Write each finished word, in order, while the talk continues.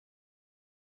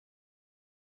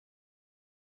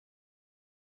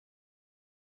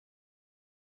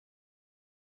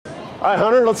All right,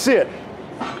 Hunter, let's see it.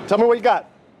 Tell me what you got.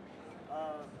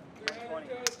 120.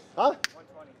 Huh?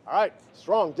 120. All right,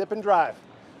 strong, dip and drive.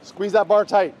 Squeeze that bar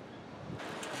tight.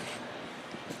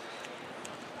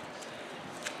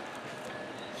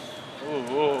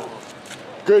 Ooh.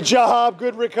 Good job,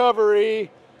 good recovery.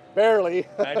 Barely.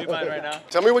 Can I do mine right now?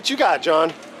 Tell me what you got,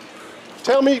 John.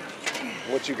 Tell me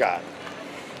what you got.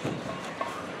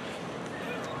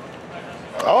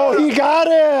 Oh, he got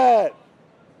it.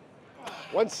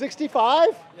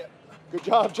 165? Yep. Good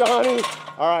job, Johnny.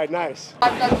 All right, nice.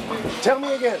 Tell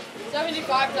me again.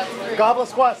 75 times 3. Goblet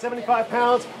squat, 75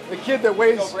 pounds. The kid that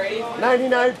weighs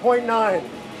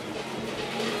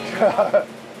 99.9.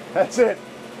 That's it.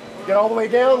 Get all the way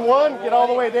down. 1, get all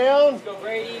the way down.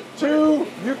 2,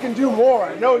 you can do more.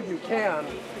 I know you can.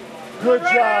 Good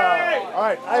job. All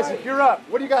right, Isaac, you're up.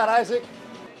 What do you got, Isaac?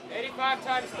 85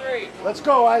 times 3. Let's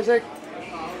go, Isaac.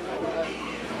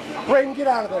 Braden, get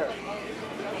out of there.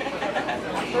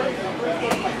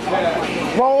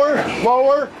 Lower,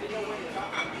 lower.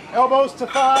 Elbows to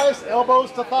thighs,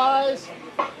 elbows to thighs.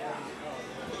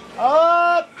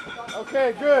 Up.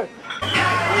 Okay, good.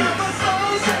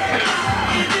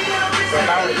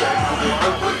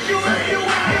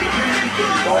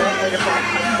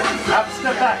 Have to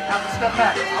step back, have to step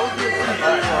back. All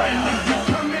right.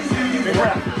 Big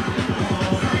breath.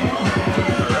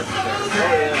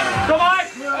 Come on!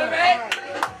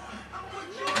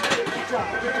 Good job,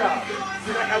 good job.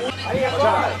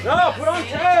 No, put on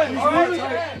 10! Put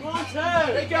on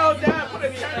 10! They go down, put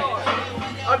it in 10.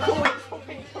 I'm going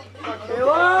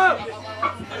Caleb!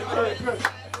 Good, good.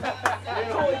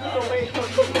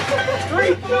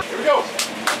 Three! Here we go.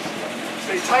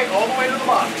 Stay tight all the way to the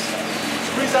box.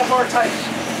 Squeeze that bar tight.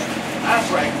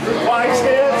 That's right. Wide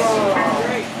stance.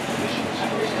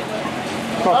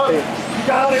 Up. You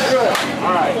got it good.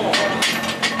 All right.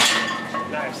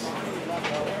 Nice.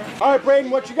 All right,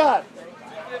 Braden, what you got?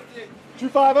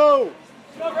 250.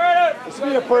 This will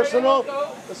be a personal.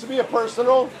 This will be a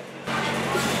personal.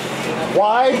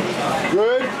 Wide.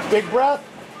 Good. Big breath.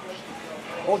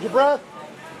 Hold your breath.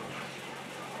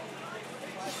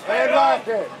 And lock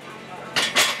it.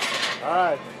 All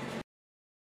right.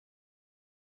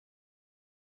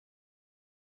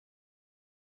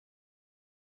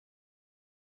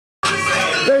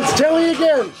 Vince, tell me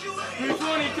again.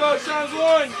 320, coach, times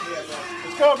 1.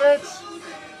 Let's go, Vince.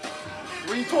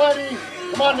 320.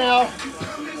 Come on now.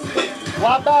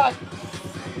 Flop back.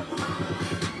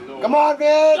 Come on,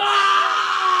 Vince.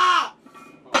 Ah!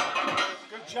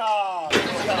 Good job.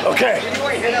 Okay,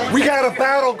 we got a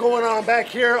battle going on back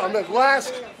here on the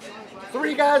last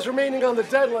 3 guys remaining on the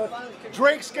deadlift.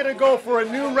 Drake's gonna go for a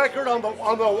new record on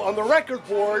the record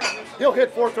board. He'll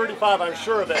hit 435, I'm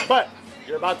sure of it. But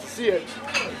you're about to see it.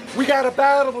 We got a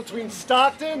battle between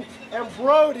Stockton and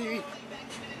Brody.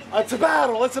 It's a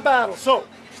battle. It's a battle. So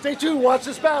stay tuned. Watch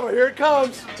this battle. Here it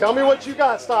comes. Tell me what you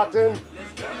got, Stockton.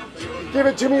 Give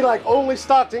it to me like only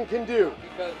Stockton can do.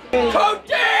 Coach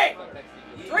D!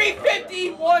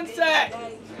 350, 1 set.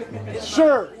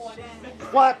 Sure.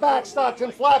 Flat back,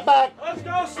 Stockton. Flat back. Let's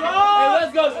go, Stockton! Hey,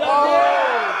 let's go, Stockton!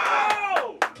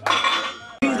 Oh.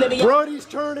 Brody's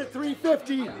turn at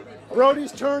 350.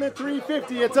 Brody's turn at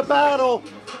 350. It's a battle.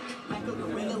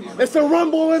 It's a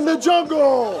rumble in the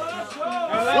jungle.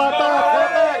 Flat back,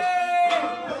 flat back.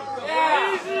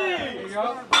 Yeah. Easy.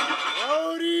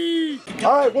 Brody.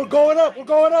 All right, we're going up. We're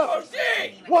going up. Coach D!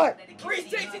 What?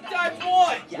 360 times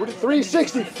 1. We're to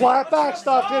 360. Flat back,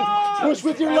 Stockton. Push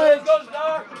with your legs. Let's go,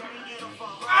 Stock.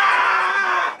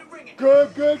 Ah!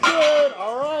 Good, good, good.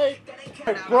 All right.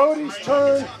 Brody's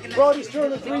turn. Brody's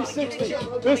turn at 360.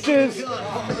 This is a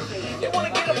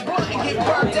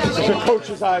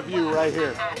coach's eye view right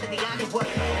here.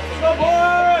 Go,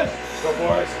 boys! Go,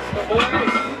 boys. Go, boys.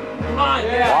 Come on,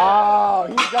 yeah. Wow,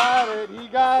 he got it. He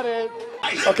got it.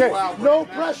 Okay, no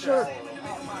pressure.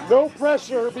 No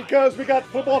pressure because we got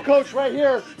football coach right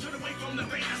here.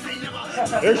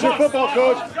 There's your football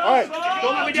coach. All right.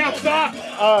 Don't let me down, Stock.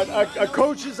 A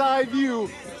coach's eye view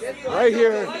right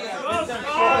here.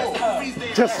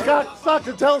 Just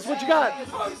Stockton, tell us what you got.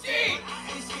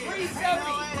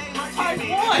 370 times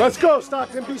 1. Let's go,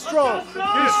 Stockton. Be strong. Be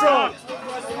strong.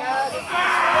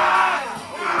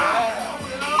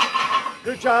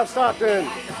 Good job, Stockton.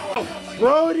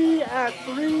 Brody at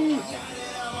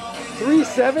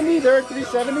 370. They're at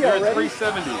 370 already. They're at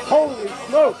 370. Holy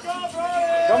smokes.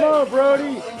 Come on,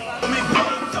 Brody.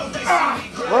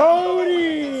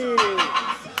 Brody.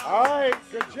 All right,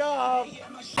 good job.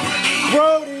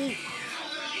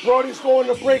 Brody's going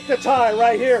to break the tie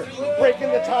right here.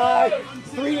 Breaking the tie.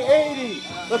 380.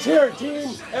 Let's hear it,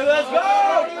 team. And let's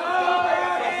go!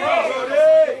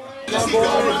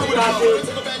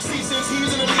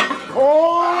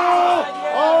 Oh!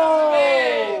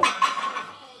 Oh!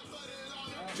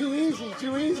 Too easy,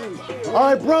 too easy. All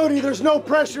right, Brody, there's no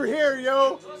pressure here,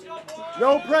 yo.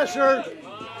 No pressure.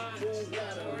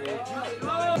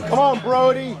 Come on,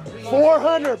 Brody.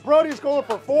 400. Brody's going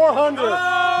for 400.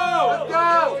 Go!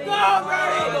 Go,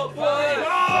 Brody!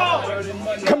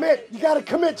 Go! Commit. You got to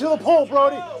commit to the pole,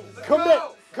 Brody. Commit.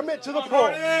 Commit to the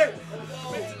pole.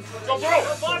 Go, bro!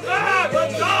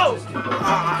 Let's go!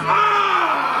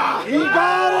 He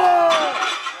got it!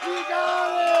 He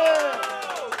got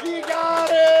it! He got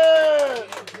it!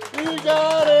 He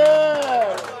got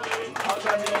it!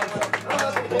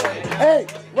 Hey,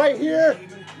 right here,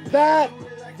 that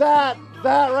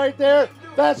right there,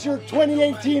 that's your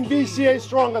 2018 VCA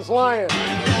Strongest Lion.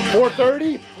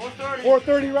 430?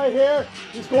 430 right here.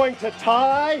 He's going to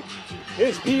tie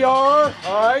his PR. All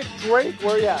right, Drake,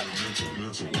 where you at?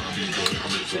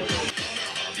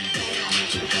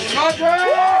 Come on, Drake!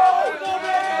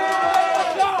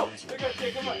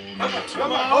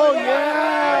 Come on. Oh,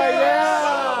 yeah,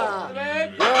 yeah.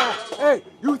 Yeah. Hey,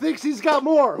 who thinks he's got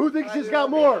more? Who thinks he's got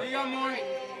more? All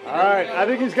right, I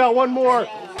think he's got one more.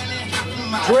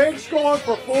 Drake's going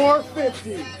for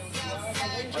 450.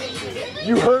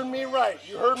 You heard me right.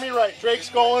 You heard me right. Drake's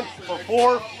going for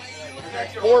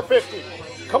 450.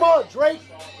 Come on, Drake.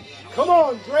 Come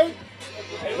on, Drake.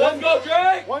 Hey, let's go,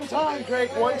 Drake! One time,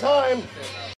 Drake. One time.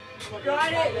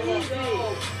 Got it easy.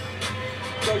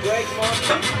 Go, Drake, come on.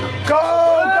 Go,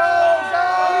 go, go!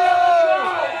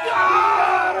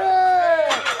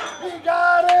 He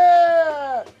got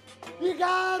it! He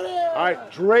got it! All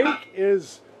right, Drake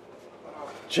is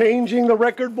changing the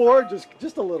record board,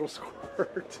 just a little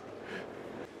squirt.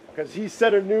 Because he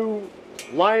set a new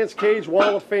Lions Cage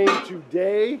Wall of Fame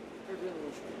today.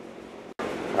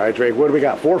 All right, Drake, what do we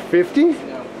got? 450?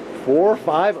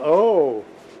 450.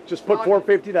 Just put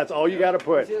 450, that's all you got to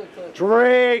put.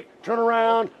 Drake, turn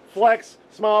around, flex,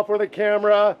 smile for the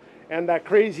camera, and that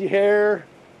crazy hair.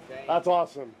 That's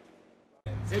awesome.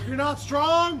 If you're not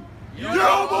strong, you're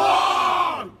no more!